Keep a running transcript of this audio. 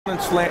The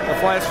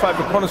last 5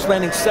 opponents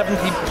landing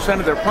 17%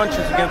 of their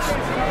punches against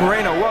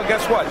Moreno. Well,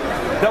 guess what?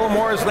 De La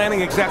Mora is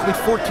landing exactly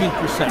 14%.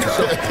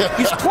 So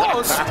he's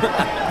close.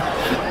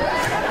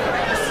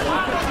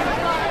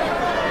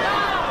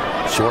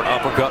 Short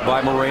uppercut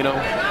by Moreno.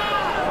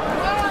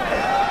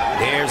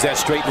 There's that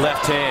straight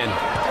left hand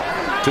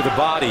to the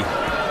body.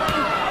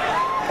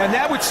 And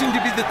that would seem to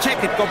be the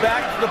ticket. Go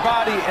back to the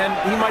body, and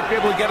he might be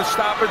able to get a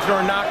stoppage or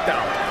a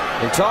knockdown.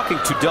 In talking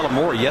to De La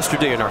Mora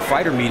yesterday in our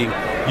fighter meeting,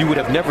 you would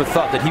have never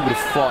thought that he would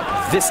have fought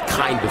this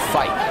kind of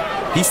fight.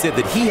 He said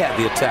that he had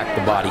to attack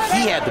the body.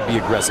 He had to be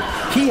aggressive.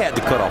 He had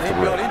to cut off the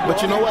ring.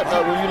 But you know what?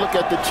 When you look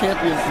at the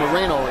champion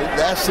Moreno,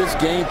 that's his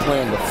game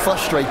plan, to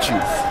frustrate you.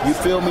 You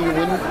feel me?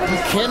 When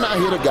you cannot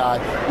hit a guy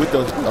with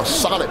a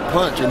solid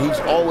punch, and he's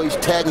always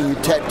tagging you,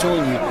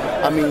 tattooing you.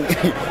 I mean,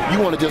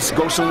 you want to just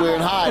go somewhere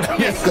and hide.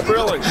 Yes,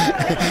 really.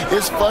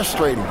 It's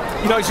frustrating.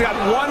 You know, he's got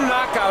 1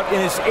 knockout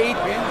in his 8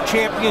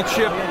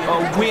 championship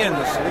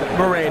wins,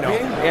 Moreno.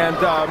 And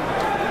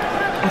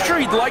I'm sure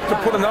he'd like to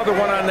put another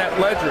one on that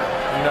ledger.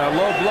 And,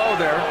 low blow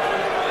there.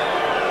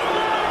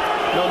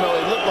 No,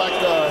 it looked like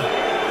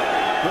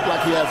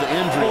he has an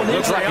injury. It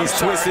looks like he's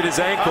twisted his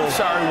ankle. I'm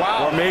sorry,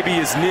 wow. Or maybe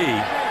his knee.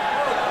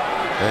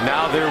 And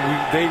now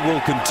they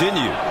will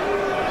continue.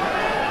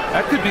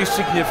 That could be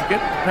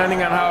significant,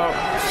 depending on how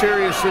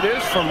serious it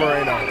is for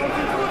Moreno.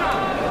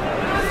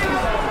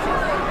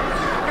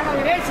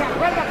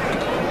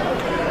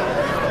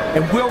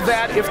 And will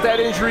that, if that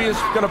injury is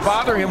going to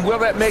bother him, will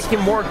that make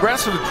him more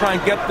aggressive to try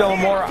and get De La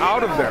Mora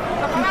out of there?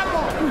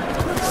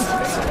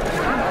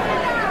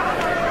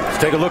 Let's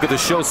take a look at the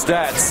show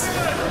stats.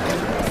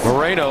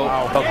 Moreno,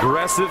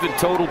 aggressive in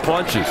total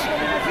punches,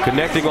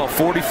 connecting on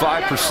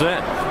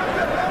 45%.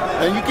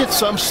 And you get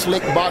some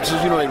slick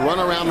boxers, you know, they run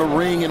around the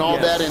ring and all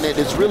that, and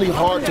it's really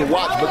hard to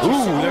watch. But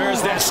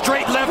there's that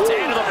straight left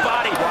hand to the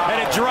body,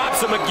 and it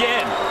drops him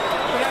again.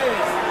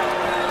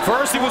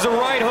 First, it was a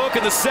right hook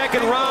in the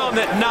second round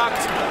that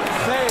knocked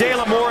De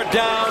La Mora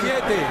down.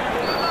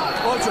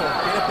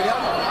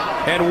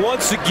 And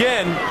once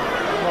again,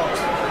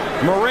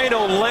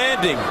 Moreno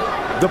landing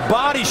the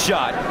body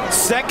shot.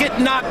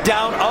 Second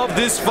knockdown of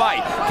this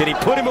fight. Can he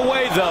put him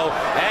away, though,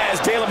 as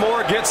De La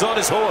Mora gets on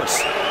his horse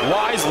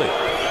wisely?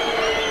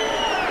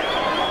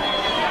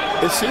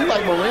 It seems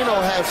like Moreno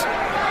has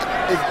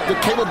the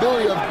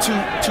capability of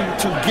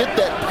to get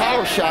that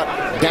power shot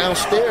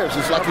downstairs.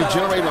 It's like he's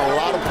generating a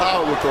lot of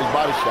power with those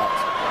body shots.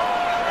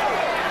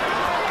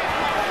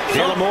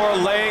 De La Mora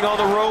laying on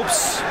the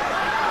ropes.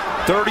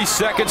 30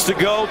 seconds to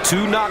go.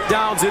 2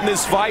 knockdowns in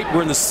this fight.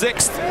 We're in the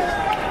 6th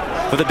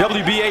for the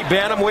WBA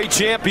Bantamweight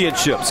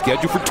Championship,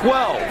 scheduled for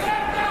 12.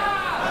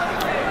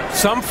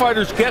 Some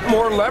fighters get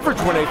more leverage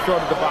when they throw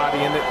to the body,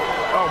 and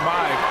oh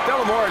my, De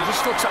La Mora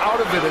just looks out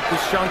of it at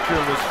this juncture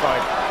in this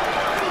fight.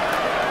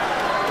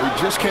 He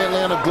just can't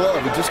land a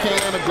glove. He just can't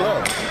land a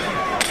glove.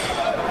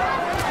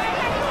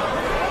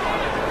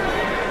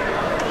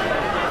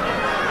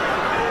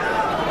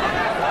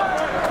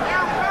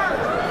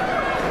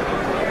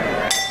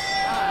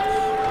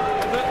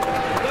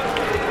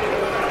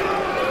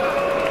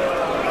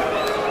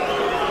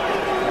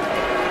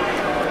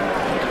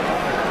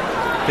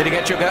 Did he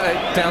get you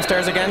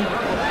downstairs again?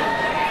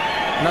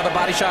 Another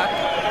body shot?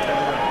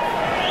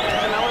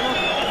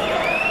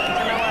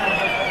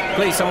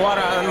 Please, some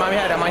water on my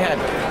head,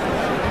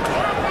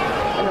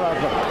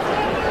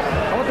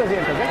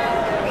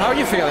 How are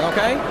you feeling,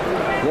 okay?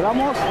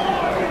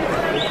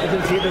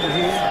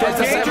 There's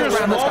a dangerous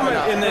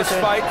moment in this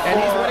fight, and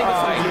he's winning the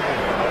fight.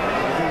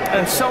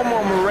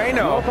 Anselmo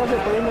Moreno,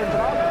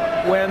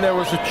 when there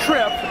was a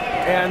trip,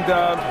 and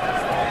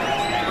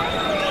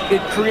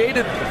it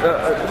created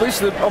at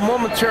least a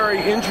momentary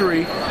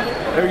injury.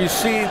 There you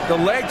see the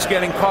legs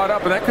getting caught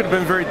up, and that could have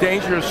been very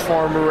dangerous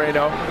for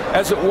Moreno.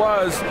 As it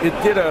was, it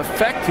did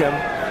affect him,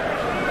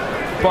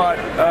 but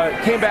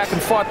came back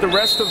and fought the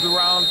rest of the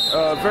round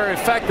very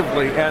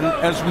effectively, and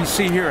as we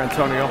see here,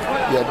 Antonio.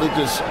 Yeah, they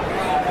just,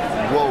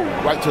 whoa,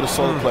 right to the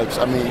solar plex.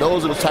 I mean,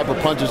 those are the type of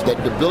punches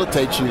that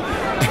debilitate you,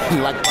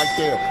 like right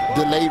there,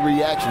 delayed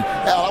reaction.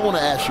 Al, I want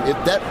to ask you,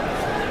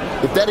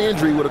 if that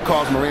injury would have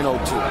caused Moreno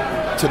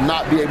to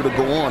not be able to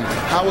go on,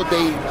 how would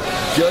they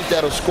judge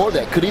that or score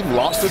that? Could he have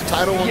lost his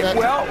title on that?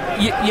 Well,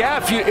 yeah,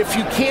 if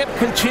you can't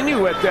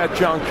continue at that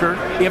juncture,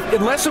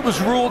 unless it was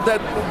ruled that,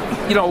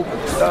 you know,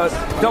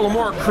 De La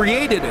Mora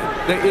created it.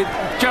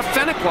 Jeff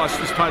Fennick lost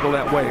his title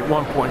that way at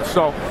one point,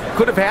 so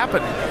could have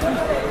happened.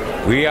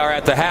 We are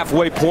at the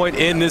halfway point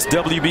in this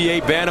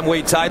WBA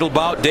Bantamweight title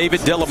bout.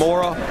 David De La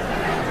Mora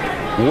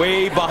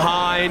way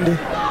behind,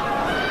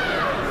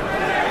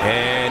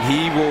 and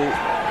he will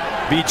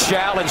be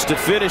challenged to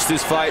finish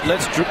this fight.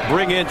 Let's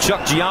bring in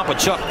Chuck Giampa.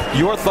 Chuck,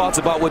 your thoughts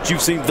about what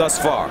you've seen thus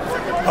far?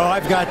 Oh,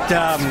 I've got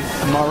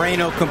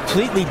Moreno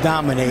completely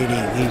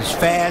dominating. He's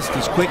fast,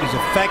 he's quick, he's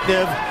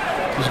effective.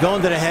 He's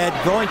going to the head,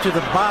 going to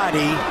the body.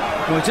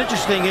 And what's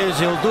interesting is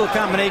he'll do a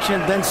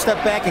combination, then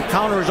step back and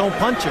counter his own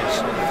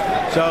punches.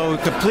 So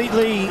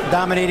completely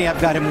dominating. I've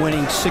got him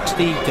winning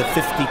 60 to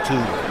 52.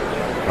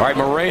 All right,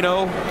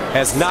 Moreno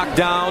has knocked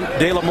down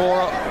De La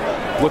Mora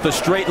with a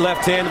straight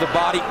left hand to the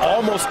body,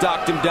 almost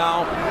knocked him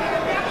down.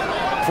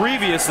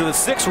 Previous to the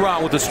 6th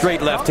round with a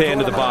straight left hand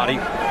to the body.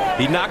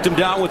 He knocked him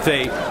down with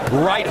a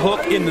right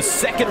hook in the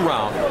 2nd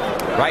round.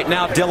 Right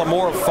now, De La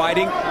Mora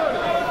fighting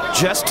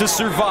just to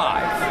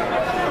survive.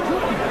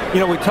 You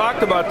know, we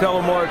talked about De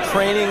La Mora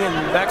training in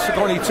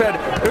Mexico, and he said,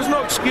 there's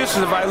no excuses.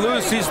 If I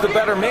lose, he's the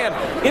better man.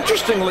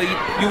 Interestingly,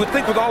 you would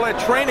think with all that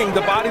training,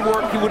 the body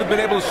work, he would have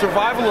been able to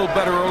survive a little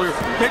better earlier.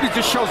 Maybe it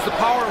just shows the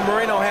power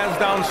Moreno has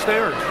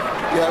downstairs.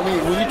 Yeah, I mean,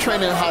 when you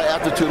train in high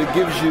altitude, it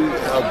gives you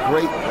a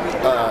great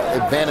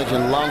advantage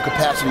in lung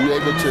capacity. You're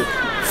able to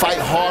fight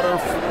harder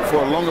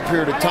for a longer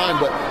period of time,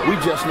 but we're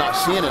just not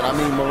seeing it. I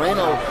mean,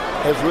 Moreno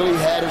has really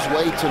had his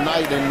way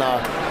tonight, and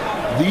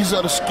these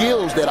are the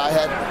skills that I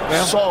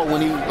saw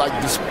when he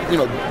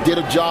did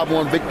a job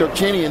on Victor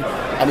Chinian.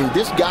 I mean,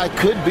 this guy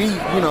could be,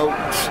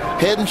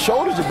 head and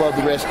shoulders above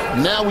the rest.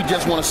 Now we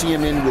just want to see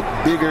him in with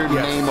bigger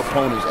name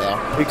opponents,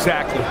 Al.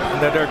 Exactly.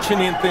 That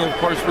Archinian thing, of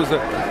course, was a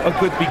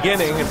good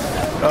beginning. And,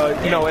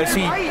 as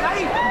he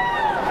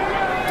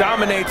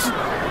dominates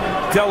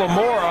De La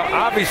Mora,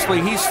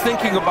 obviously he's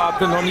thinking about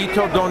the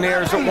Nonito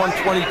Donairs at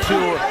 122,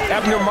 or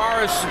Abner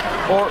Maris,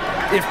 or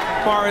if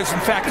Maris in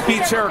fact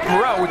beats Eric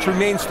Morel, which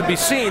remains to be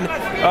seen,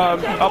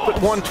 up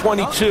at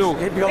 122.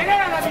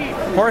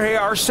 Jorge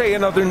Arce,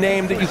 another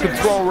name that you can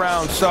throw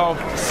around. So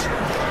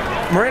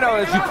Moreno,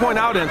 as you point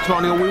out,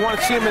 Antonio, we want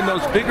to see him in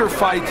those bigger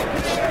fights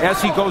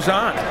as he goes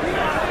on.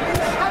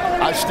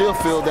 I still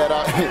feel that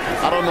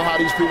I don't know how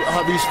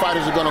these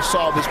fighters are going to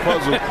solve this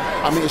puzzle.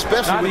 I mean,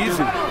 especially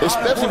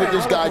with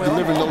this guy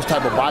delivering those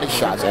type of body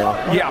shots,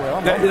 Al. Yeah,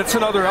 that's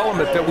another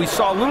element that we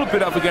saw a little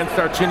bit of against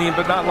Archinian,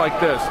 but not like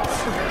this.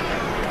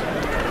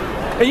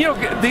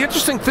 And the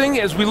interesting thing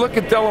is, we look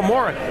at De La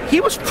Mora.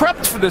 He was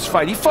prepped for this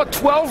fight. He fought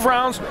 12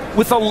 rounds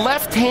with a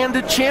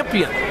left-handed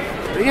champion.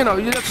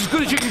 That's as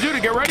good as you can do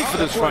to get ready for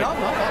this fight.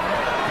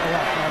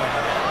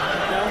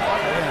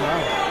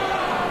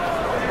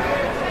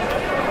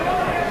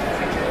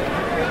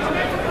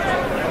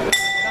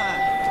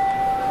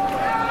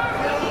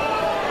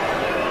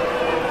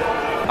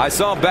 I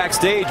saw him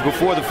backstage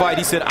before the fight.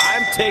 He said,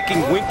 I'm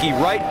taking Winky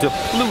right to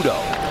Pluto.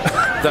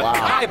 The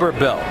Kyber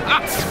Belt.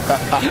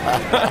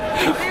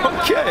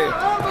 Okay.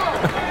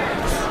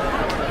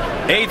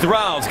 8th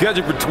round,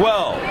 scheduled for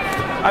 12.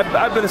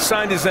 I've been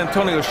assigned as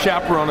Antonio's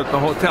chaperone at the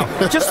hotel,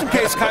 just in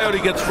case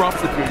Coyote gets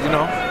rough with you,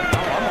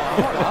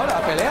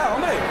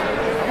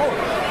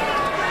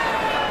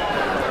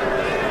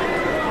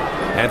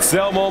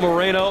 Anselmo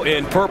Moreno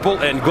in purple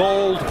and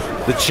gold,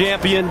 the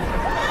champion,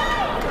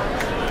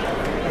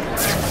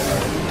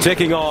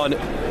 taking on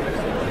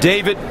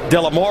David De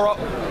La Mora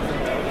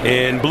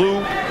in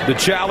blue, the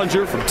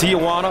challenger from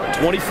Tijuana,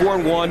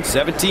 24-1,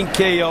 17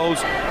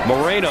 KOs.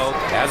 Moreno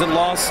hasn't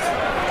lost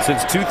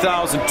since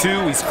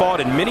 2002. He's fought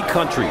in many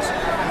countries.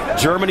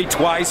 Germany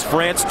twice,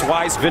 France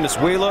twice,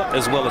 Venezuela,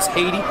 as well as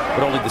Haiti, but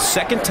only the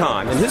 2nd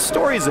time. And his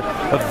story is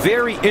a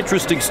very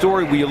interesting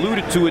story. We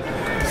alluded to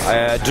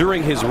it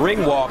during his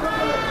ring walk.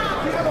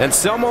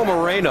 Anselmo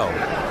Moreno,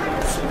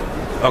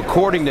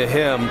 according to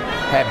him,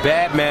 had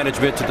bad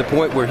management to the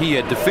point where he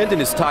had defended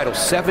his title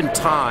 7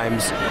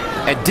 times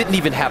and didn't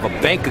even have a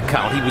bank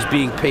account. He was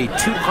being paid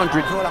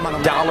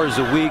 $200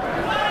 a week.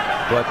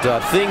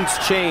 But things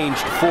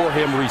changed for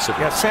him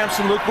recently. Yeah,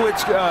 Samson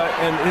Lukowicz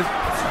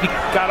he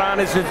got on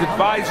as his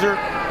advisor.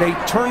 They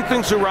turned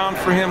things around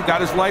for him,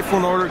 got his life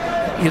in order.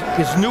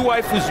 His new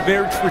wife, who's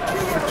married for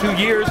 2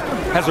 years,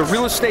 has a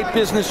real estate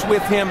business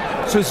with him.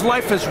 So his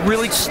life has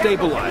really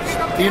stabilized.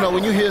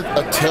 When you hear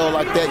a tale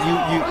like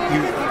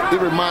that, it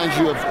reminds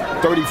you of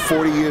 30,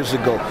 40 years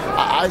ago.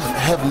 I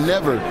have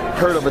never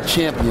heard of a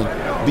champion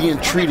being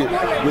treated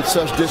with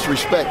such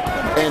disrespect.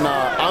 And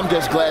I'm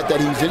just glad that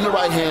he's in the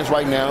right hands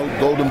right now,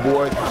 Golden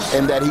Boy,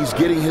 and that he's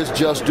getting his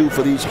just due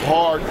for these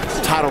hard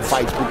title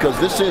fights, because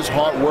this is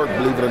hard work,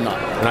 believe it or not.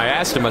 And I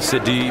asked him, I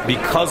said,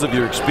 because of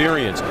your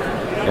experience,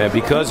 and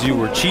because you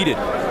were cheated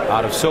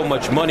out of so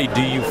much money,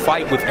 do you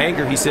fight with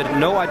anger? He said,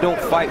 no, I don't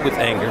fight with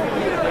anger,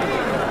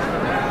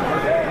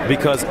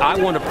 because I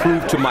want to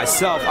prove to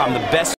myself I'm the best